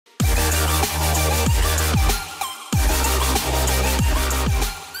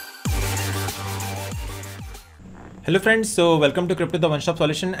Hello friends, so welcome to Crypto the One Stop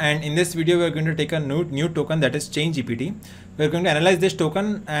Solution, and in this video we are going to take a new token, that is ChainGPT. We are going to analyze this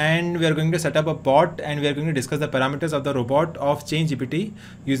token and we are going to set up a bot, and we are going to discuss the parameters of the robot of ChainGPT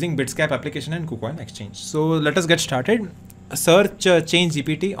using Bitsgap application and Kucoin Exchange. So let us get started. Search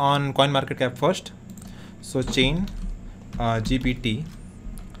ChainGPT on CoinMarketCap first. So ChainGPT,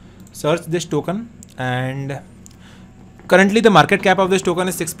 search this token, and currently the market cap of this token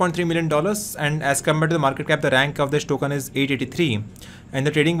is $6.3 million, and as compared to the market cap, the rank of this token is 883, and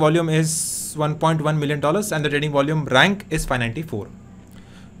the trading volume is $1.1 million, and the trading volume rank is 594.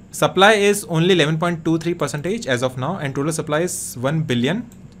 Supply is only 11.23% as of now, and total supply is 1 billion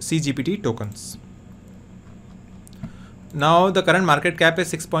CGPT tokens. Now the current market cap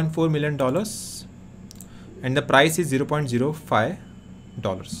is $6.4 million, and the price is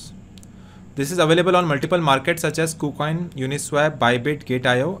 $0.05. This is available on multiple markets such as Kucoin, Uniswap, Bybit,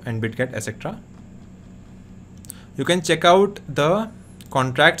 Gate.io, and BitGet, etc. You can check out the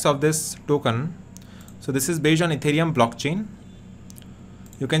contracts of this token. So this is based on Ethereum blockchain.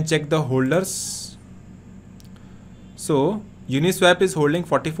 You can check the holders. So Uniswap is holding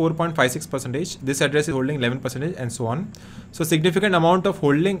 44.56%. This address is holding 11%, and so on. So significant amount of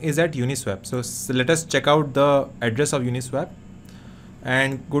holding is at Uniswap. So let us check out the address of Uniswap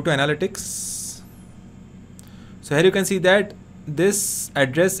and go to analytics. So here you can see that this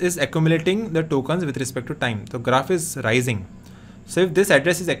address is accumulating the tokens with respect to time. The graph is rising. So if this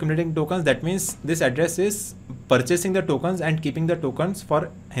address is accumulating tokens, that means this address is purchasing the tokens and keeping the tokens for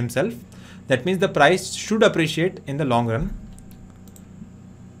himself. That means the price should appreciate in the long run.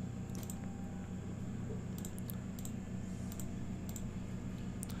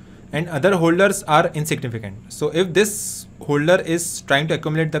 And other holders are insignificant. So if this holder is trying to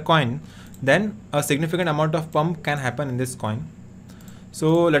accumulate the coin, then a significant amount of pump can happen in this coin.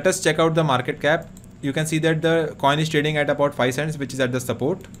 So let us check out the market cap. You can see that the coin is trading at about 5 cents, which is at the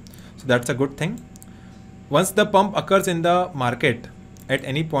support. So that's a good thing. Once the pump occurs in the market at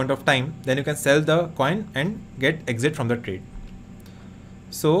any point of time, then you can sell the coin and get exit from the trade.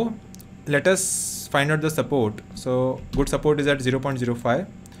 So let us find out the support. So good support is at 0.05.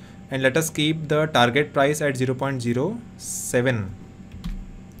 And let us keep the target price at 0.07.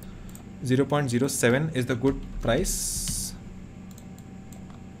 0.07 is the good price.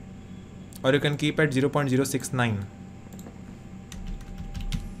 Or you can keep at 0.069.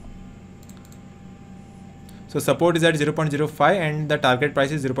 So support is at 0.05 and the target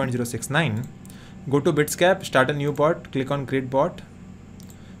price is 0.069. Go to Bitsgap, start a new bot, click on create bot,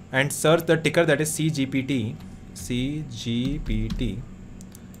 and search the ticker, that is CGPT. CGPT.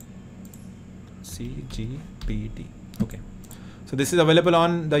 Okay. So this is available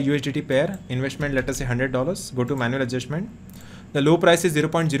on the USDT pair. Investment, let us say $100. Go to manual adjustment. The low price is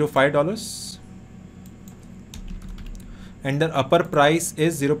 $0.05 and the upper price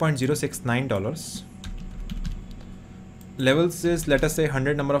is $0.069. Levels is, let us say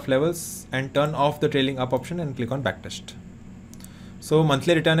 100 number of levels, and turn off the trailing up option and click on backtest. So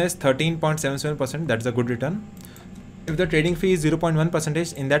monthly return is 13.77%. That's a good return. If the trading fee is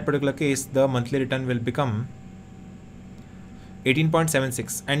 0.1%, in that particular case, the monthly return will become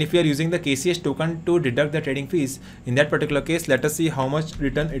 18.76. And if we are using the KCS token to deduct the trading fees, in that particular case, let us see how much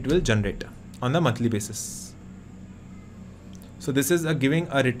return it will generate on the monthly basis. So this is giving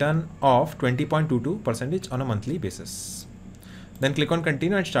a return of 20.22% on a monthly basis. Then click on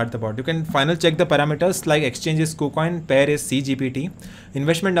continue and start the bot. You can final check the parameters like exchange is Kucoin, pair is CGPT,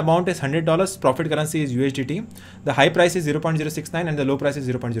 investment amount is $100, profit currency is USDT, the high price is 0.069 and the low price is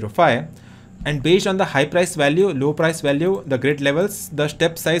 0.05. And based on the high price value, low price value, the grid levels, the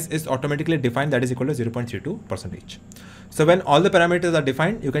step size is automatically defined, that is equal to 0.32%. So when all the parameters are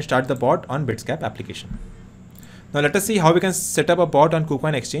defined, you can start the bot on Bitsgap application. Now let us see how we can set up a bot on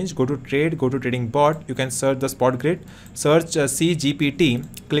Kucoin Exchange. Go to trade, go to trading bot. You can search the spot grid, search CGPT,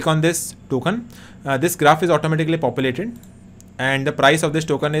 click on this token. This graph is automatically populated and the price of this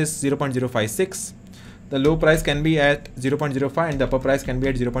token is 0.056. The low price can be at 0.05 and the upper price can be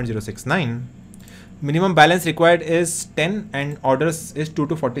at 0.069. Minimum balance required is 10 and orders is 2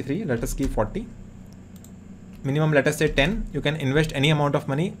 to 43. Let us keep 40. Minimum, let us say 10. You can invest any amount of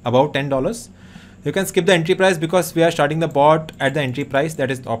money above $10. You can skip the entry price because we are starting the bot at the entry price, that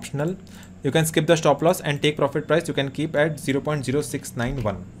is optional. You can skip the stop loss and take profit price. You can keep at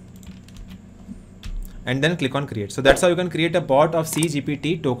 0.0691 and then click on create. So that's how you can create a bot of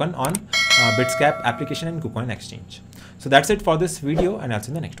CGPT token on Bitsgap application and Kucoin Exchange. So that's it for this video, and I'll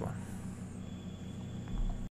see you in the next one.